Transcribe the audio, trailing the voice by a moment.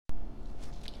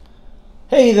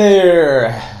Hey there!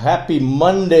 Happy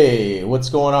Monday! What's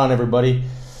going on, everybody?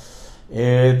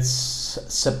 It's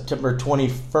September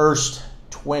 21st,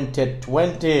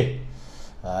 2020.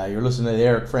 You're listening to the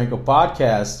Eric Franco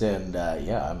podcast, and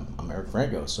I'm Eric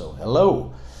Franco, so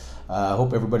hello.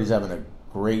 Hope everybody's having a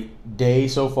great day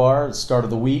so far, the start of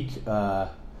the week.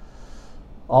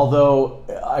 Although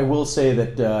I will say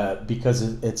that because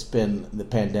it's been the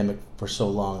pandemic for so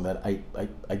long that I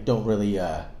don't really...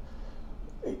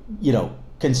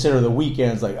 consider the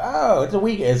weekends like, oh, it's a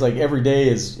weekend. It's like every day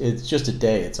it's just a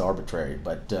day. It's arbitrary.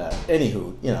 But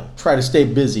anywho, try to stay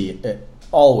busy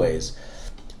always.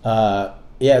 As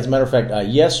a matter of fact,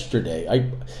 yesterday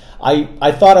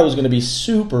I thought I was going to be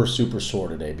super sore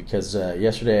today because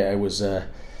yesterday I was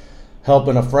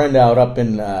helping a friend out up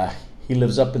in he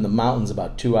lives up in the mountains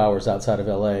about 2 hours outside of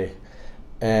LA,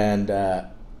 and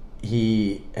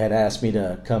he had asked me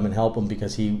to come and help him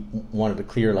because he wanted to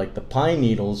clear like the pine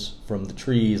needles from the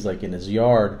trees like in his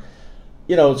yard,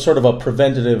 sort of a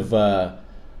preventative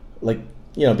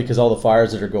because all the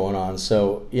fires that are going on.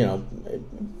 So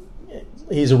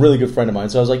he's a really good friend of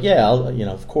mine, so I was like, yeah, I'll,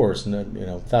 of course, and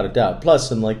without a doubt. Plus,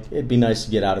 and like it'd be nice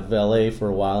to get out of LA for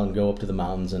a while and go up to the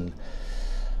mountains, and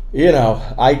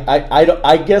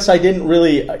I guess I didn't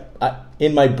really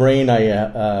in my brain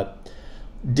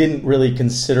didn't really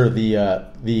consider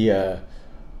the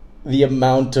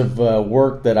amount of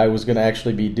work that I was going to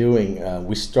actually be doing.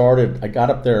 I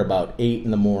got up there about 8 in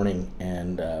the morning,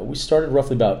 and we started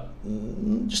roughly about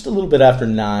just a little bit after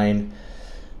 9.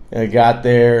 I got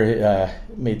there,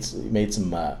 made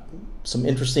some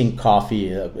interesting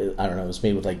coffee. I don't know, it was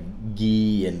made with like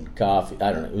ghee and coffee.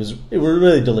 I don't know, it was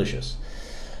really delicious.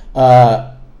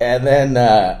 And then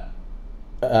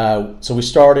so we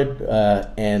started,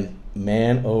 and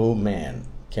man, oh man,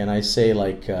 can I say,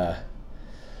 like, I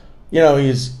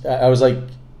was like,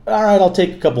 all right, I'll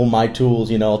take a couple of my tools,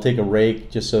 I'll take a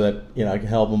rake just so that, I can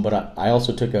help him. But I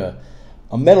also took a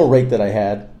metal rake that I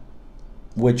had,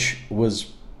 which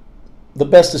was the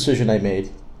best decision I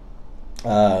made.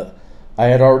 I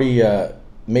had already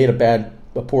made a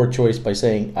poor choice by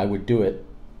saying I would do it.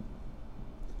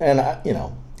 And,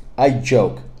 I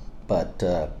joke, but,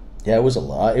 it was a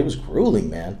lot. It was grueling,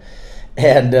 man.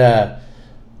 And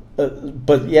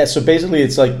but yeah, so basically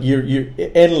it's like you're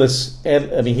endless,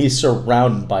 and I mean he's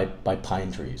surrounded by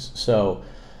pine trees. So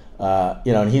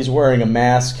and he's wearing a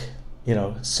mask,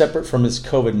 separate from his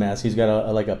COVID mask. He's got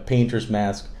a painter's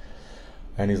mask,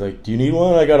 and he's like, "Do you need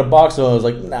one? I got a box." So I was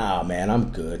like, "Nah, man,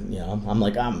 I'm good."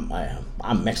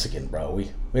 I'm Mexican, bro.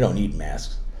 We don't need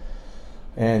masks.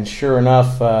 And sure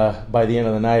enough, by the end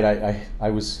of the night, I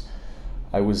was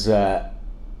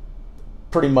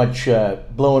pretty much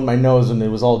blowing my nose, and it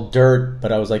was all dirt,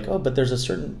 but I was like, oh, but there's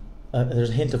there's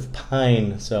a hint of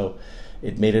pine, so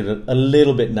it made it a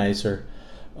little bit nicer.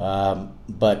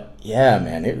 But yeah,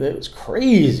 man, it was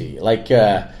crazy. Like,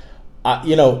 it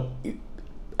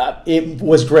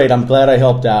was great. I'm glad I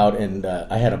helped out, and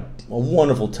I had a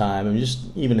wonderful time. I'm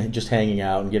just hanging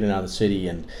out and getting out of the city,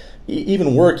 and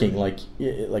even working, like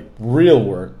real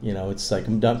work. It's like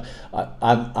I'm done.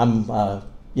 I'm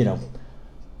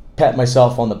pat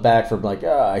myself on the back for like,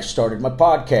 I started my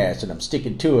podcast and I'm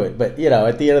sticking to it. But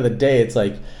at the end of the day, it's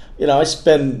like, I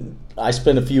spend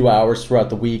a few hours throughout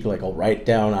the week, like I'll write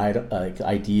down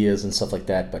ideas and stuff like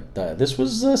that. But this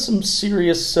was some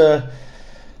serious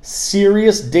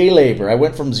day labor. I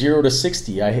went from 0 to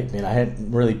 60. I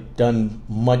hadn't really done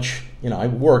much. I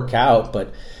work out,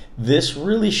 but this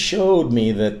really showed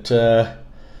me that.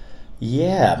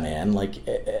 Yeah, man, like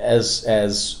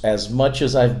as much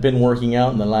as I've been working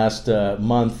out in the last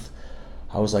month,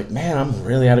 I was like, man, I'm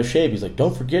really out of shape. He's like,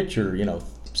 don't forget you're,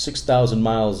 6,000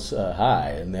 miles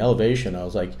high in the elevation. I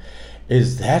was like,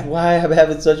 is that why I'm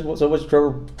having so much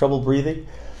trouble breathing?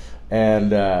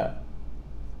 And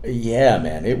yeah,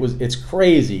 man, it's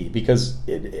crazy because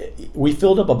we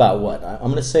filled up about what? I'm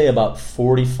going to say about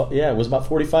 45, it was about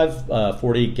 45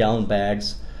 40-gallon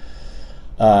bags.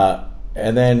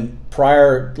 And then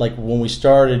prior, like when we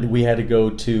started, we had to go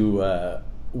to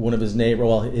one of his neighbors.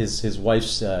 Well, his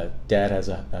wife's dad has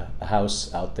a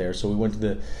house out there, so we went to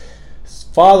the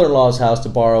father-in-law's house to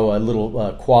borrow a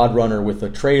little quad runner with a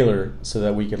trailer so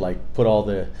that we could like put all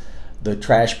the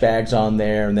trash bags on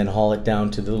there and then haul it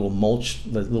down to the little mulch,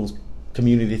 the little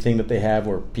community thing that they have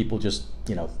where people just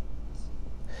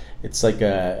it's like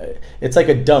a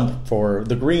dump for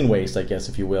the green waste, I guess,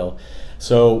 if you will.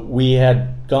 So we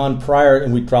had gone prior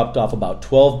and we dropped off about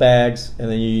 12 bags, and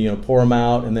then you pour them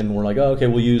out, and then we're like, oh, okay,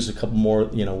 we'll use a couple more.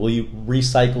 Will you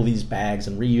recycle these bags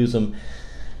and reuse them?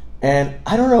 And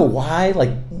I don't know why, like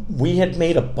we had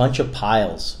made a bunch of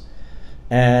piles,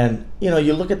 And,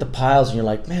 you look at the piles and you're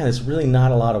like, man, it's really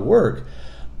not a lot of work.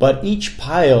 But each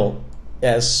pile,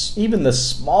 as even the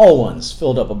small ones,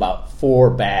 filled up about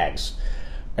 4 bags.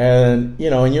 And,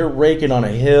 and you're raking on a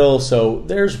hill, so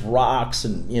there's rocks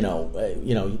and,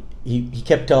 he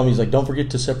kept telling me, he's like, don't forget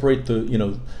to separate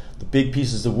the big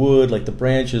pieces of wood, like the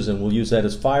branches, and we'll use that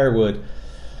as firewood.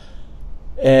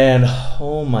 And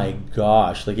oh my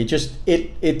gosh, like it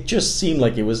just seemed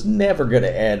like it was never going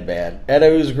to end, man. And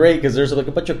it was great because there's like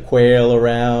a bunch of quail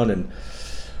around and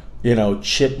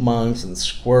chipmunks and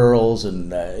squirrels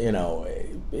and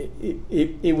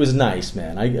it was nice,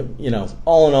 man.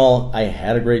 All in all, I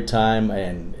had a great time,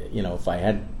 and if I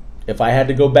had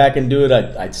to go back and do it,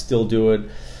 I'd still do it.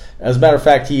 As a matter of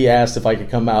fact, he asked if I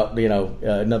could come out,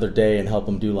 another day and help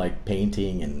him do like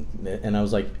painting, and I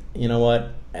was like, you know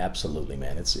what? Absolutely,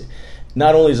 man. It's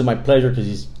not only is it my pleasure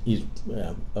because he's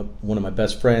one of my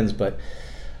best friends, but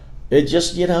it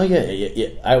just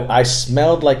I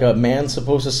smelled like a man's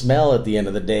supposed to smell at the end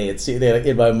of the day. It's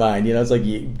in my mind, it's like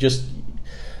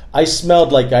I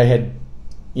smelled like I had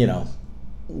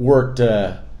worked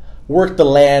the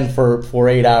land for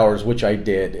 8 hours, which I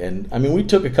did. And I mean, we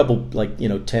took a couple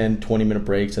 10-20 minute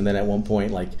breaks, and then at one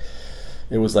point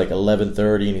it was like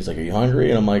 11:30, and he's like, "Are you hungry?"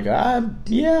 And I'm like,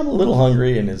 "Yeah, I'm a little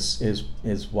hungry." And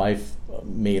his wife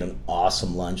made an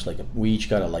awesome lunch. Like we each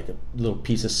got a little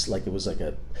piece of it was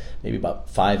maybe about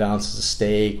 5 ounces of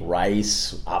steak,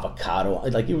 rice, avocado.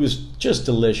 Like it was just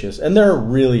delicious, and they're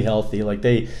really healthy. Like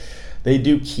they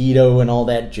do keto and all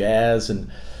that jazz,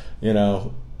 and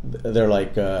they're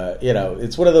like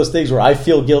it's one of those things where I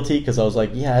feel guilty because I was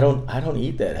like, yeah, I don't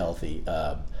eat that healthy,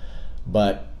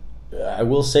 but I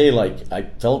will say, I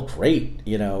felt great,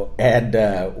 and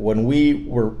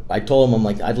when I told him, I'm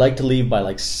like, I'd like to leave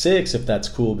by 6 if that's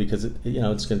cool, because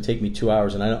it's going to take me 2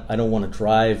 hours, and I don't want to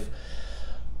drive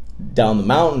down the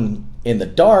mountain in the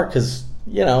dark because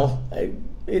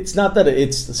it's not that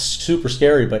it's super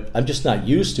scary, but I'm just not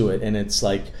used to it. And it's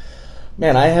like,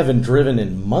 man, I haven't driven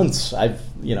in months. I've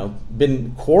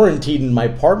been quarantined in my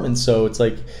apartment, so it's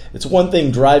like, it's one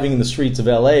thing driving in the streets of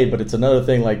LA, but it's another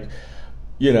thing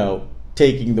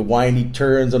taking the windy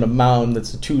turns on a mountain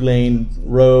that's a 2-lane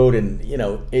road, and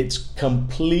it's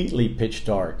completely pitch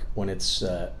dark when it's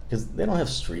because they don't have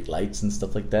street lights and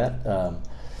stuff like that.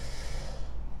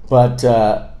 But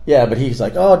he's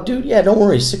like, oh, dude, yeah, don't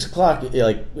worry, 6 o'clock.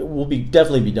 We'll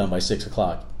definitely be done by 6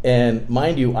 o'clock. And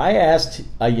mind you, I asked,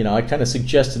 I kind of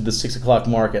suggested the 6 o'clock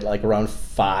mark at around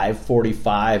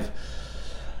 5:45,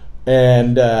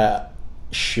 and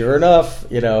sure enough,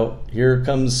 here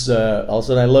comes. All of a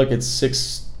sudden, I look, it's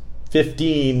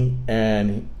 6:15,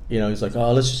 and he's like,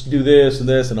 oh, let's just do this and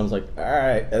this, and I was like, all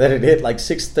right. And then it hit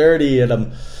 6:30,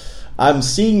 and I'm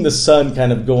seeing the sun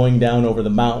kind of going down over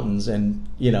the mountains, and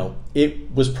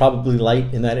it was probably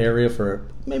light in that area for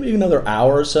maybe another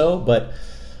hour or so, but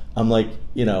I'm like,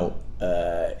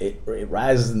 it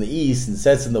rises in the east and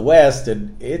sets in the west,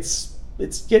 and it's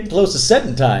getting close to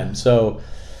setting time. So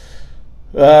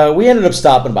we ended up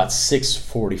stopping about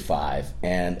 6:45,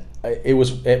 and it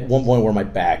was at one point where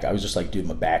I was just like, dude,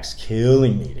 my back's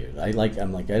killing me, dude.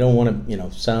 I'm like, I don't want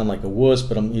to, sound like a wuss,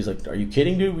 but he's like, are you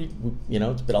kidding, dude?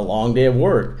 It's been a long day of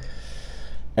work.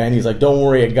 And he's like, don't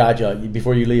worry, I got you.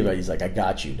 Before you leave, he's like, I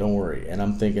got you, don't worry. And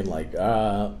I'm thinking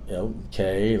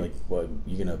okay, what,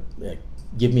 you gonna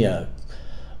give me a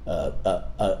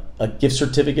gift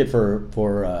certificate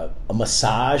for a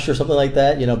massage or something like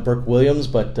that, Burke Williams.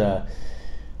 But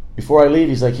before I leave,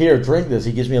 he's like, here, drink this.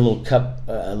 He gives me a little cup,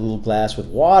 a little glass with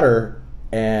water,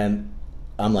 and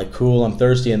I'm like, cool, I'm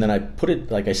thirsty. And then I put it,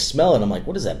 I smell it. I'm like,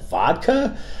 what is that,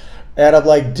 vodka? And I'm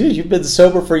like, dude, you've been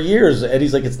sober for years. And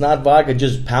he's like, it's not vodka,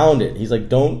 just pound it. He's like,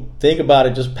 don't think about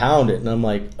it, just pound it. And I'm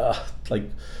like,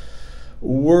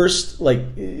 worst,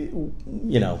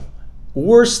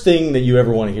 worst thing that you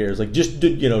ever want to hear is just,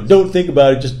 don't think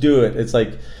about it, just do it. It's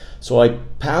like, so I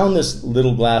pound this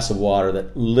little glass of water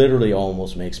that literally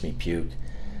almost makes me puke.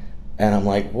 And I'm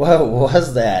like, what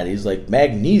was that? He's like,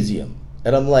 magnesium.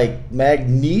 And I'm like,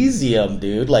 magnesium,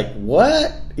 dude?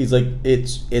 What? He's like,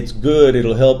 it's good.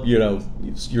 It'll help,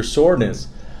 your soreness.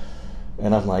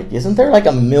 And I'm like, isn't there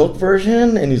a milk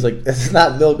version? And he's like, it's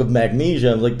not milk of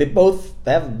magnesia. I'm like, they both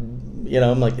have,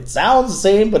 I'm like, it sounds the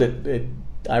same, but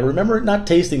I remember it not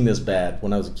tasting this bad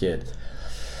when I was a kid.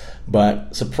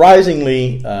 But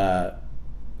surprisingly, and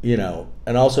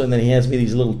then he hands me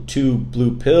these little 2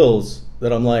 blue pills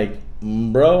that I'm like,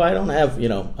 bro, I don't have,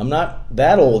 I'm not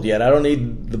that old yet. I don't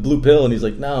need the blue pill. And he's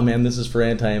like, no, man, this is for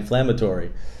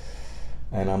anti-inflammatory.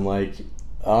 And I'm like,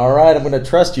 all right, I'm going to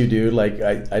trust you, dude.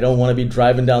 I don't want to be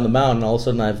driving down the mountain. All of a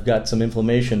sudden I've got some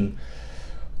inflammation,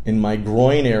 in my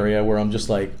groin area where I'm just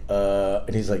like,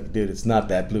 and he's like, dude, it's not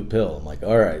that blue pill. I'm like,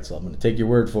 all right, so I'm going to take your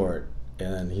word for it.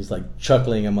 And he's like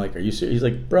chuckling. I'm like, are you serious? He's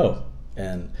like, bro.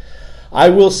 And I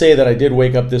will say that I did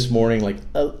wake up this morning, like,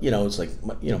 it's like,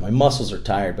 my muscles are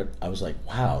tired, but I was like,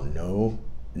 wow,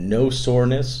 no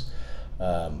soreness.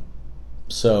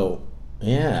 So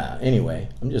yeah, anyway,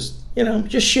 I'm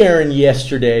just sharing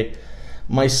yesterday,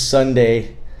 my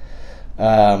Sunday.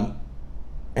 Yeah,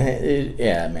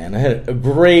 man, I had a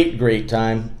great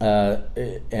time,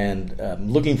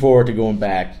 and looking forward to going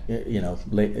back,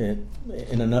 late,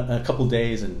 in a couple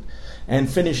days and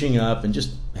finishing up and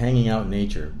just hanging out in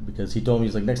nature. Because he told me,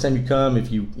 he's like, next time you come,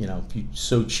 if you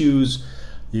so choose,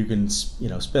 you can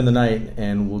spend the night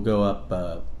and we'll go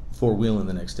up four-wheeling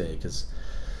the next day. Because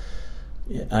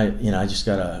I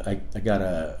got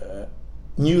a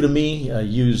new to me,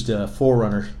 used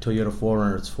Toyota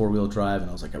 4Runner. It's four-wheel drive, and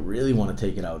I was like, I really want to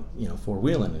take it out,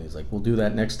 four-wheeling. And he's like, we'll do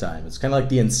that next time. It's kind of like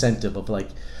the incentive of like,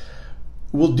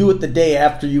 we'll do it the day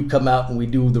after you come out and we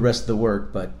do the rest of the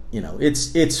work. But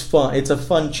it's fun. It's a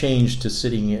fun change to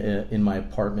sitting in my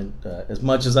apartment. As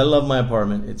much as I love my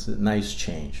apartment, it's a nice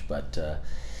change. But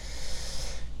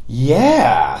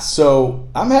yeah, so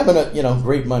I'm having a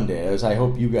great Monday, as I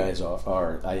hope you guys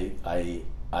are. I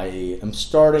am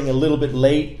starting a little bit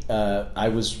late. I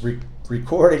was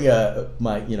recording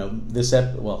my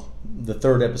the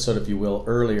third episode, if you will,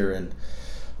 earlier, and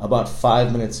about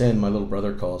 5 minutes in, my little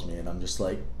brother calls me, and I'm just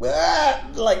like, I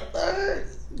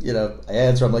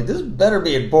answer. I'm like, this better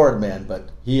be important, man. But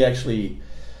he actually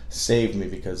saved me,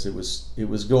 because it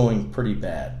was going pretty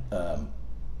bad.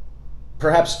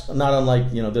 Perhaps not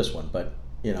unlike this one, but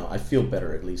I feel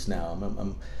better at least now.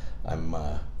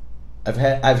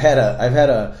 I've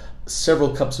had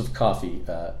several cups of coffee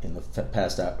in the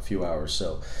past few hours.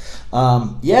 So,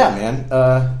 yeah,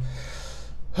 man.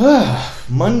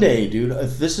 Monday, dude.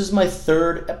 This is my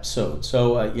third episode.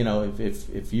 So,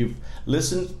 if you've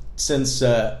listened since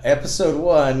episode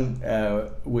 1,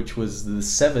 which was the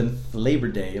 7th Labor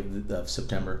Day of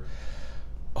September,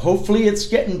 hopefully it's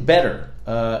getting better.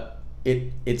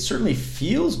 It certainly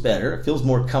feels better. It feels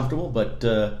more comfortable, but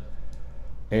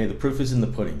hey, the proof is in the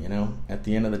pudding. At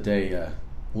the end of the day,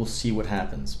 we'll see what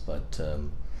happens. But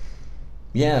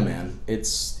yeah, man,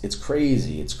 it's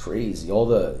crazy. It's crazy.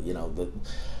 All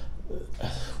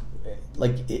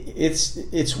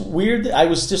it's weird. I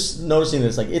was just noticing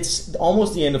this. Like, it's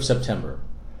almost the end of September,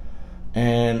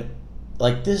 and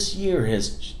like this year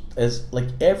has like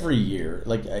every year.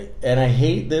 And I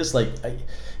hate this.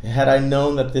 Had I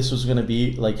known that this was going to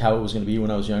be like how it was going to be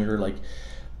when I was younger, like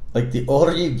the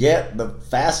older you get, the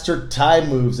faster time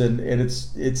moves, and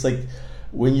it's like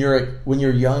when you're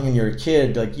young and you're a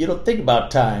kid, like, you don't think about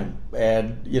time,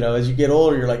 and as you get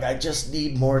older, you're like, I just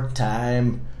need more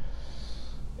time,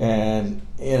 and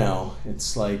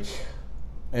it's like,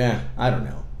 I don't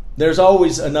know. There's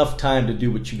always enough time to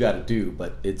do what you got to do,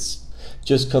 but it's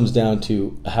just comes down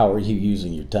to how are you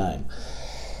using your time.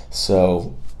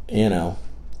 So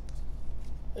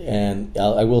and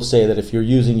I will say that if you're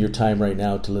using your time right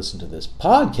now to listen to this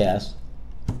podcast,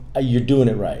 you're doing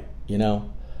it right,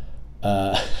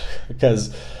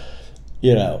 because,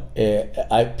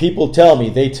 people tell me,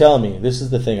 this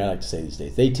is the thing I like to say these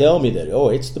days. They tell me that,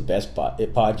 it's the best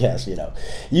podcast,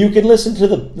 You can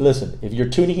listen, if you're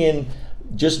tuning in,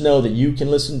 just know that you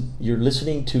can listen, you're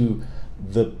listening to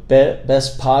the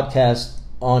best podcast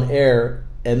on air,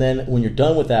 and then when you're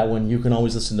done with that one, you can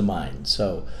always listen to mine.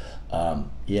 So,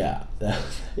 yeah,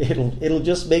 it'll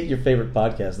just make your favorite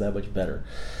podcast that much better.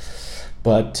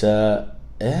 But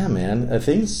yeah, man,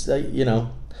 things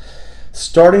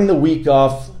starting the week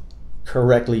off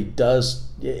correctly does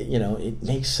it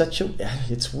makes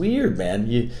it's weird,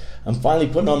 man. I'm finally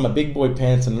putting on my big boy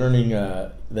pants and learning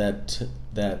that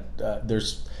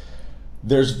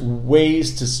there's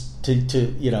ways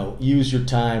to use your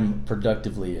time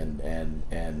productively and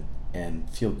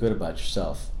feel good about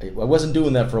yourself. I wasn't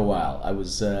doing that for a while. I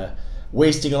was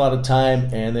wasting a lot of time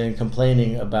and then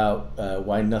complaining about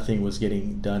why nothing was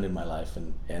getting done in my life.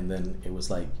 And then it was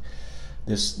like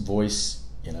this voice,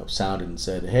 sounded and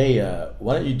said, hey,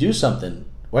 why don't you do something?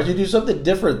 Why don't you do something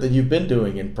different than you've been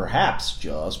doing? And perhaps,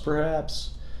 just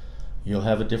perhaps, you'll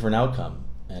have a different outcome.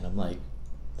 And I'm like,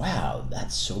 wow,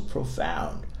 that's so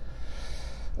profound.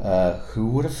 Who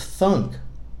would have thunk?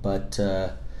 But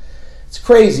it's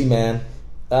crazy, man.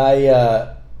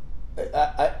 I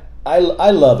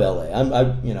love LA.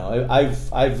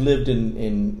 I've lived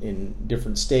in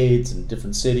different states and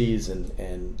different cities,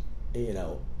 and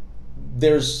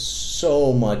there's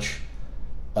so much.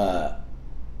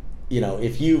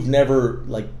 If you've never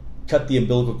cut the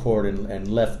umbilical cord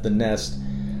and left the nest,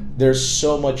 there's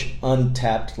so much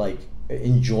untapped like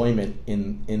enjoyment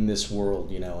in this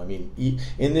world. I mean,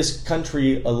 in this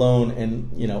country alone,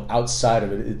 and outside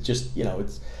of it, it just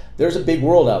it's there's a big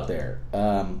world out there.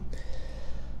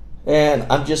 And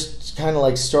I'm just kind of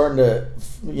like starting to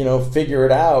figure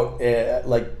it out.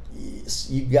 Like,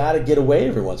 you got to get away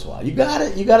every once in a while. You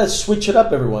got to switch it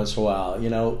up every once in a while.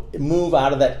 Move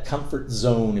out of that comfort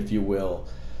zone, if you will,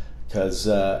 because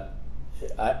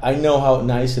I know how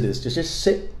nice it is to just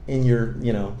sit in your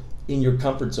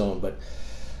comfort zone. But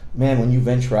man, when you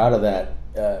venture out of that,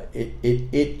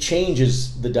 it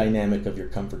changes the dynamic of your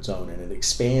comfort zone, and it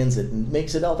expands it and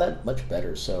makes it all that much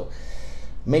better. So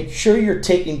make sure you're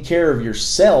taking care of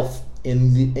yourself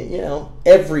in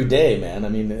every day, man. I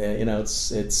mean,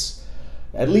 it's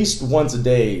at least once a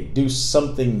day, do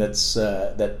something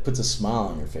that puts a smile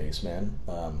on your face, man.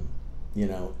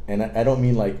 And I don't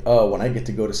mean like, oh, when I get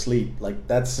to go to sleep, like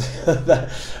that's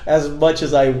as much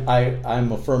as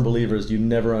I'm a firm believer is you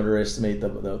never underestimate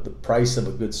the price of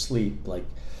a good sleep. Like,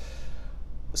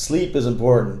 sleep is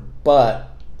important, but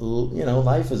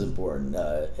life is important.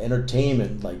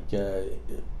 Entertainment, like,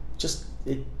 just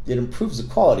it improves the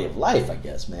quality of life, I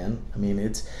guess, man. I mean,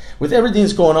 it's with everything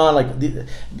that's going on, like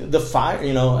the fire.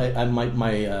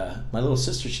 My little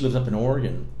sister, she lives up in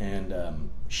Oregon, and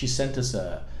she sent us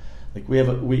we have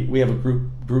a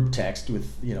group text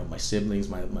with my siblings,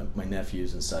 my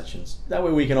nephews and such, and that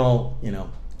way we can all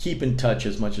keep in touch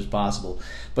as much as possible.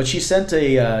 But she sent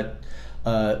a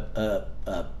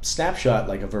snapshot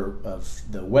like of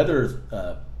the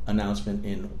weather announcement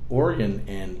in Oregon,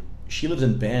 and she lives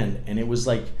in Bend, and it was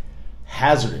like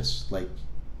hazardous, like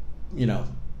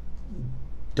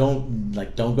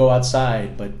don't go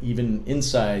outside, but even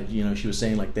inside, she was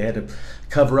saying like they had to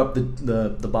cover up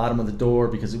the bottom of the door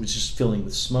because it was just filling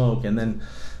with smoke. And then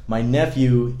my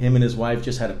nephew, him and his wife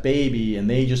just had a baby, and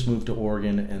they just moved to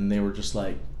Oregon, and they were just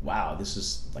like, wow, this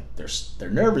is like, they're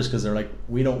nervous because they're like,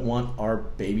 we don't want our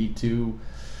baby to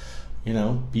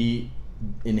be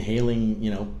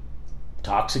inhaling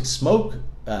toxic smoke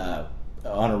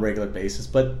on a regular basis.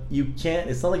 But you can't,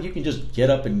 it's not like you can just get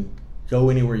up and go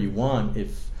anywhere you want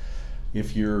if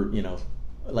you're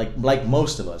like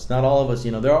most of us, not all of us.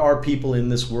 There are people in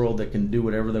this world that can do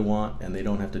whatever they want, and they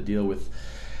don't have to deal with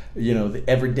the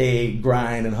everyday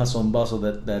grind and hustle and bustle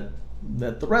that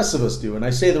the rest of us do. And I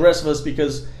say the rest of us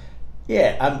because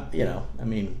I'm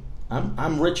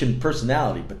rich in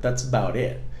personality, but that's about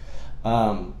it.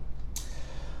 And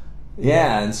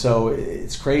so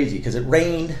it's crazy because it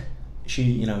rained.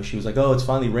 She was like, oh, it's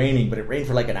finally raining, but it rained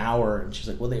for like an hour, and she's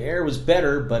like, well, the air was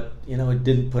better, but it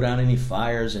didn't put out any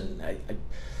fires, and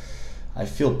I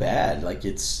feel bad. Like,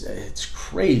 it's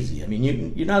crazy. I mean,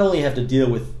 you not only have to deal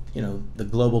with the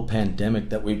global pandemic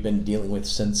that we've been dealing with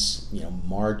since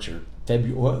March or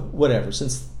February, whatever,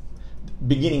 since the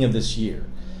beginning of this year,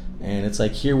 and it's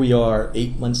like here we are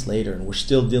 8 months later, and we're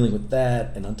still dealing with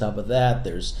that, and on top of that,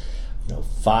 there's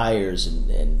fires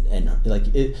and like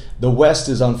the West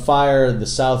is on fire, the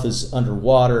South is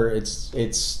underwater.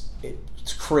 It's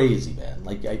crazy, man.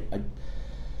 Like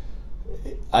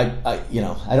I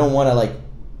don't want to like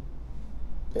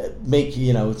make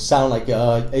it sound like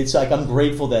it's like I'm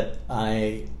grateful that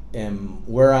I am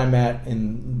where I'm at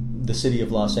in the city of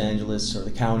Los Angeles or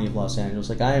the county of Los Angeles.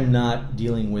 Like, I am not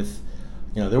dealing with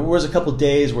there was a couple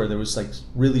days where there was like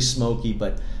really smoky,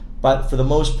 but for the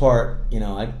most part,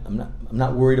 I'm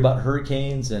not worried about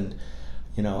hurricanes, and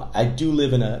I do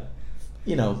live in a,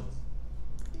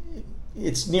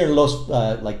 it's near Los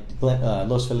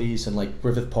Feliz and like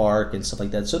Griffith Park and stuff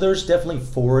like that. So there's definitely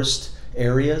forest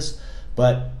areas,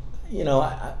 but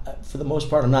for the most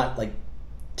part, I'm not like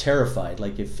terrified.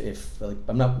 Like if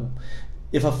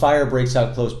a fire breaks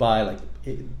out close by, like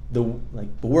the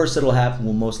worst that'll happen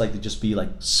will most likely just be like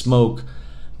smoke,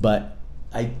 but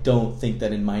I don't think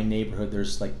that in my neighborhood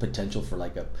there's like potential for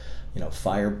like a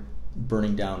fire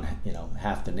burning down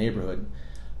half the neighborhood.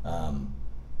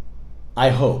 I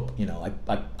hope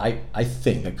I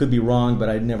think I could be wrong, but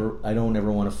I don't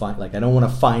ever want to find, like, I don't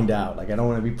want to find out, like, I don't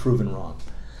want to be proven wrong.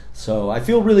 So I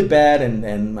feel really bad,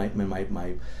 and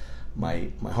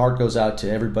my heart goes out to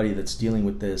everybody that's dealing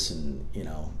with this, and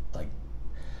like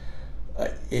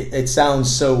it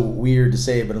sounds so weird to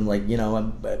say, but I'm like,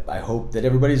 I hope that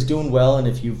everybody's doing well, and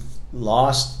if you've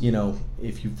lost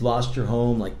your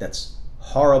home, like, that's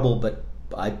horrible, but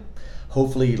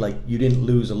hopefully, like, you didn't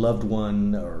lose a loved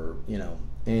one, or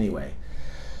anyway.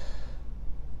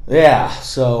 Yeah,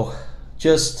 so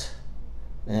just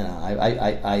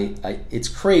it's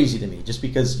crazy to me, just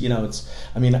because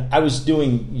I was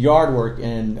doing yard work,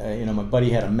 and my buddy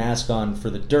had a mask on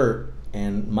for the dirt,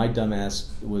 and my dumbass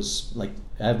was like,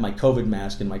 I have my COVID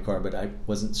mask in my car, but I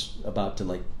wasn't about to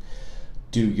like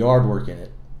do yard work in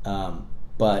it.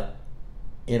 But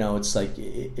it's like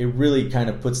it really kind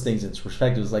of puts things in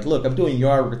perspective. It's like, look, I'm doing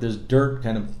yard work. There's dirt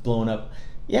kind of blowing up.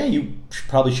 Yeah, you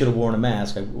probably should have worn a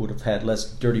mask. I would have had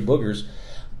less dirty boogers.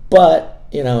 But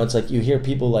it's like you hear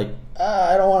people like,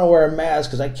 I don't want to wear a mask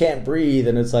because I can't breathe,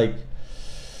 and it's like,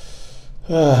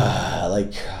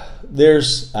 like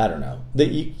there's, I don't know.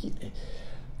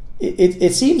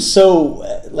 It seems so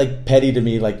like petty to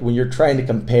me. Like when you're trying to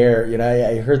compare,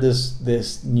 I heard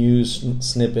this news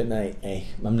snippet, and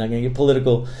I'm not gonna get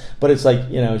political, but it's like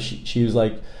she was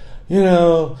like,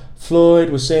 Floyd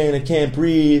was saying I can't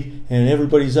breathe, and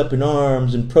everybody's up in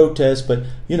arms and protest, but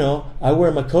I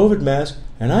wear my COVID mask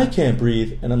and I can't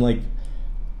breathe, and I'm like,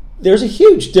 there's a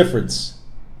huge difference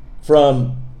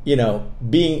from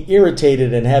being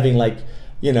irritated and having like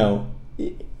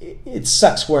it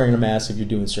sucks wearing a mask if you're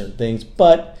doing certain things,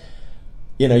 but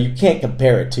you can't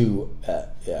compare it to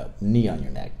knee on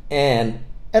your neck. And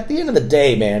at the end of the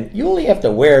day, man, you only have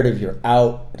to wear it if you're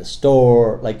out at a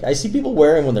store. Like I see people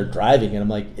wearing when they're driving, and I'm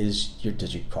like, does your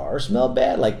car smell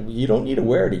bad? Like you don't need to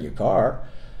wear it in your car,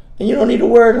 and you don't need to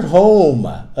wear it at home.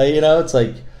 It's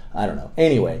like, I don't know.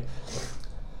 Anyway,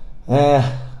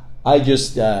 I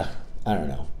just I don't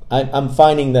know. I'm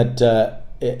finding that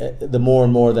the more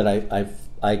and more that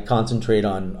I concentrate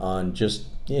on just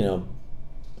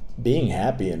being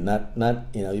happy and not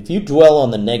if you dwell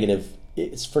on the negative,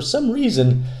 it's for some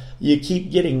reason you keep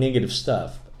getting negative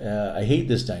stuff. I hate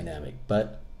this dynamic,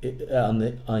 but on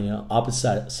the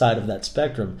opposite side of that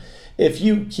spectrum, if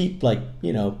you keep like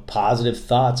positive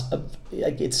thoughts,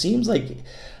 like it seems like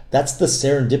that's the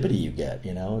serendipity you get.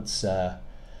 It's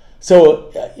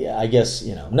so I guess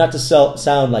not to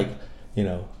sound like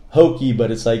hokey,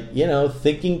 but it's like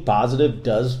thinking positive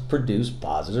does produce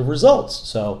positive results.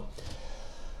 So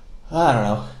I don't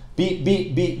know.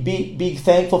 Be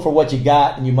thankful for what you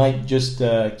got, and you might just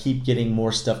keep getting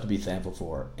more stuff to be thankful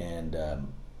for. And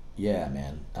yeah,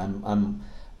 man, I'm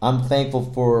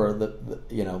thankful for the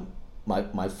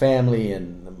my family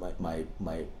and my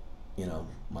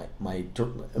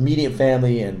immediate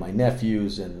family and my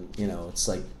nephews, and it's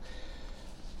like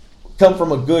come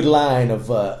from a good line of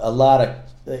a lot of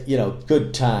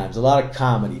good times, a lot of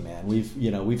comedy, man.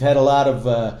 We've had a lot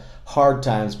of hard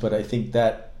times, but I think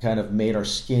that kind of made our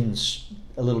skins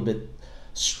a little bit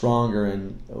stronger,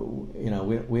 and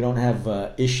we don't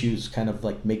have issues kind of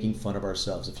like making fun of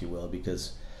ourselves, if you will,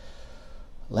 because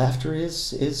laughter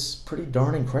is pretty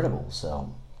darn incredible.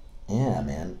 So yeah,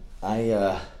 man,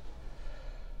 yeah,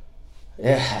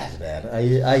 that's bad.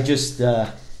 I just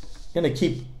gonna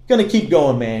keep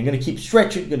going, man. Gonna keep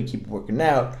stretching, gonna keep working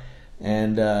out,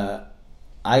 and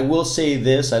I will say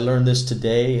this. I learned this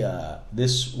today.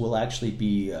 This will actually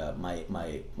be my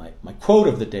quote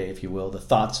of the day, if you will, the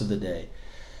thoughts of the day.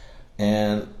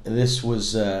 And this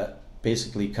was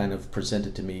basically kind of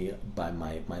presented to me by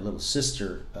my little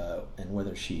sister, and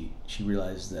whether she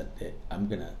realized that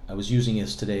I was using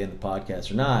this today in the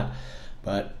podcast or not.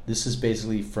 But this is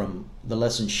basically from the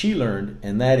lesson she learned,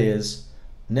 and that is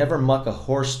never muck a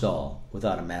horse stall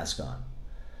without a mask on.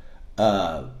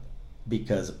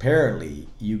 Because apparently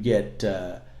you get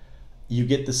the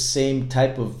same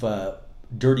type of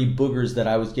dirty boogers that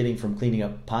I was getting from cleaning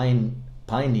up pine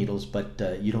needles, but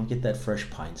you don't get that fresh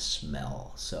pine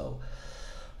smell. So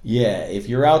yeah, if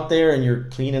you're out there and you're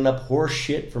cleaning up horse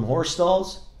shit from horse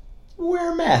stalls,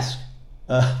 wear a mask.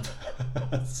 So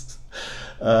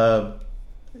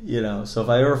if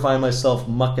I ever find myself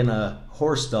mucking a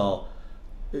horse stall,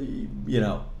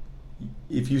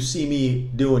 if you see me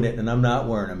doing it and I'm not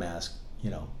wearing a mask,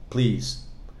 please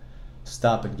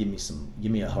stop and give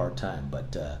me a hard time.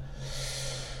 But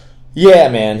yeah,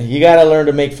 man, you gotta learn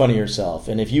to make fun of yourself.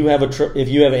 And if you have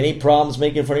any problems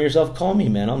making fun of yourself, call me,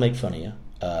 man. I'll make fun of you.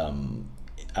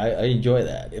 I enjoy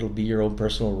that. It'll be your own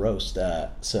personal roast.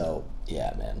 So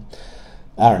yeah, man.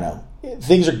 I don't know.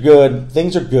 Things are good.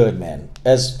 Things are good, man.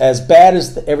 As bad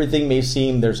as everything may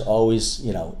seem, there's always,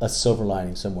 a silver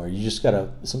lining somewhere. You just gotta.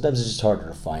 Sometimes it's just harder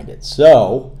to find it.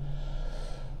 So,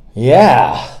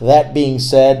 yeah. That being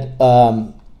said,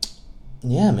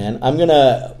 yeah, man. I'm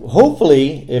gonna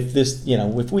hopefully, if this,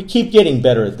 if we keep getting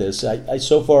better at this, I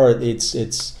so far it's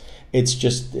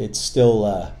still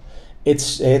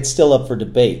up for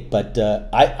debate, but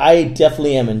I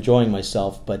definitely am enjoying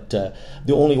myself. But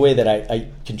the only way that I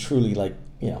can truly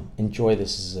enjoy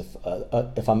this is if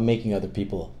I'm making other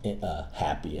people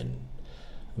happy, and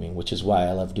which is why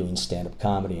I love doing stand-up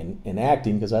comedy and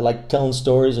acting, because I like telling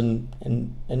stories and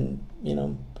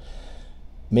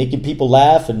making people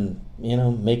laugh and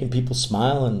making people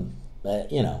smile, and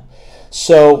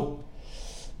So,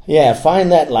 yeah,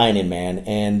 find that line in, man.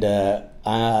 And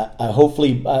I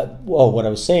hopefully, what I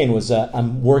was saying was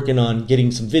I'm working on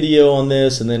getting some video on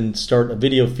this and then start a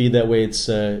video feed. That way it's,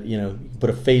 put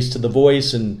a face to the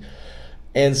voice and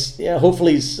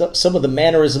hopefully some of the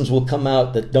mannerisms will come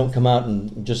out that don't come out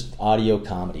in just audio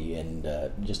comedy and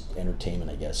just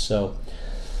entertainment, I guess. So,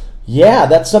 yeah,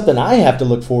 that's something I have to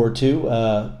look forward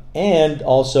to. And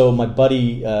also, my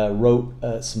buddy wrote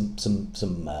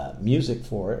some music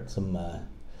for it, some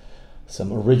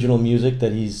original music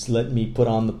that he's let me put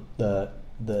on the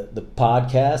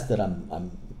podcast. That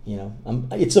I'm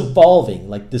it's evolving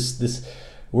like this.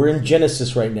 We're in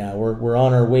Genesis right now. We're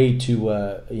on our way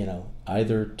to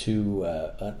either to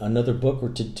another book or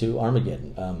to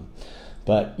Armageddon.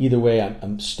 But either way,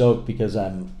 I'm stoked because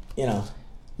I'm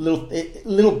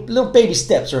little baby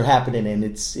steps are happening, and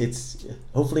it's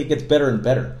hopefully it gets better and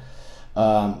better.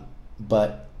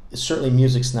 But certainly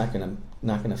music's not gonna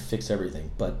fix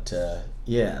everything. But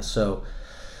so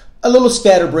a little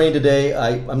scatterbrained today.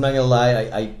 I'm not gonna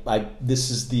lie. I this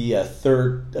is the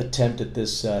third attempt at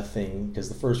this thing, because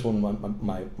the first one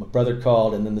my brother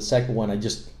called, and then the second one I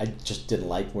just didn't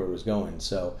like where it was going.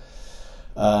 So.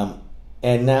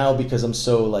 And now, because I'm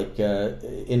so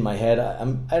in my head,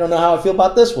 I don't know how I feel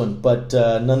about this one, but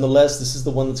nonetheless, this is the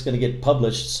one that's going to get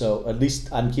published. So at least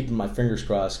I'm keeping my fingers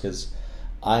crossed, because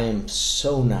I am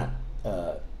so not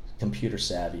computer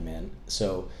savvy, man.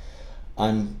 So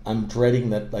I'm dreading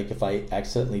that, if I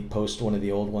accidentally post one of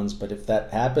the old ones. But if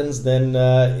that happens, then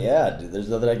there's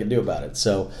nothing I can do about it.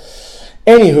 So.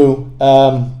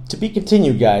 Anywho, to be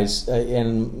continued, guys,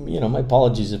 and my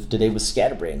apologies if today was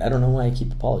scatterbrained. I don't know why I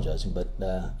keep apologizing, but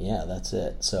that's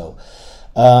it. So,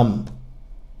 to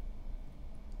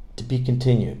be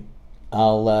continued.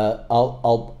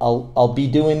 I'll be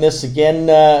doing this again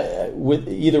with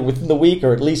either within the week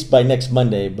or at least by next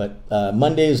Monday. But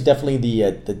Monday is definitely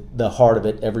the heart of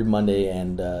it. Every Monday,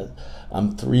 and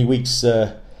I'm 3 weeks.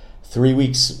 3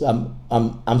 weeks.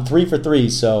 I'm 3 for 3.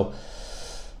 So.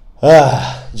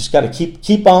 Just got to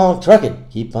keep on trucking,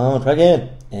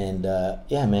 and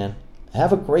man,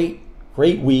 have a great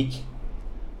week.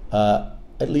 At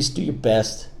least do your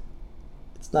best.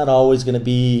 It's not always going to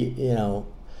be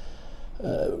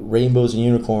rainbows and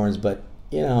unicorns, but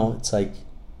it's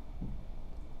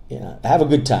have a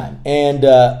good time. And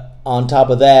on top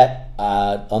of that,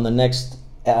 on the next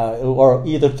or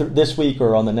either this week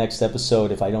or on the next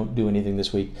episode, if I don't do anything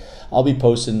this week, I'll be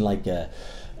posting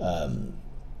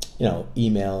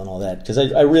email and all that, because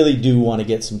I really do want to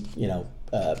get some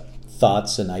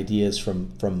thoughts and ideas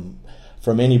from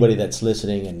anybody that's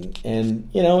listening, and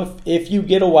if you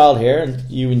get a wild hair and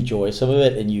you enjoy some of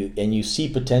it and you see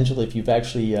potential, if you've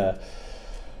actually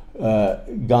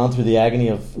gone through the agony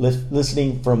of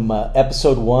listening from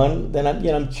episode 1, then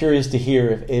I'm curious to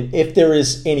hear if there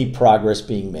is any progress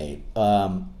being made.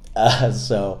 So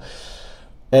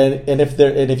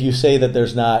if you say that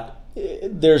there's not.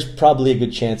 There's probably a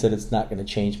good chance that it's not going to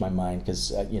change my mind,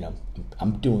 because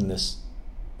I'm doing this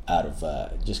out of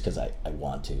just because I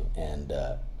want to, and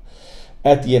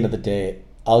at the end of the day,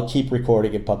 I'll keep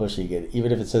recording and publishing it,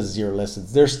 even if it says 0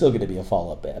 listens. There's still going to be a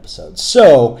follow-up episode.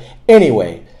 So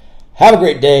anyway, have a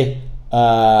great day.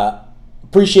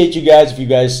 Appreciate you guys if you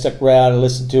guys stuck around and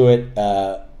listened to it.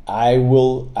 I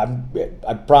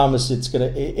promise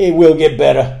it will get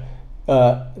better.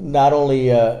 Not only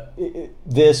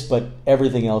this, but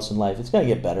everything else in life. It's going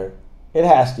to get better. It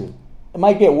has to. It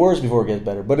might get worse before it gets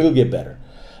better, but it'll get better.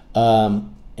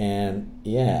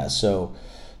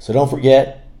 So don't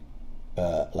forget,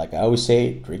 like I always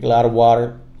say, drink a lot of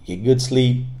water, get good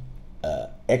sleep,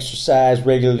 exercise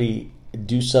regularly,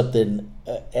 do something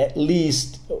at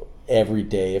least every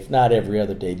day, if not every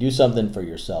other day. Do something for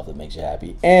yourself that makes you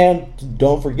happy. And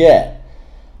don't forget,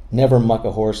 never muck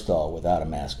a horse stall without a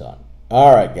mask on.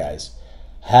 All right, guys.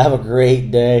 Have a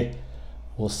great day.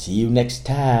 We'll see you next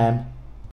time.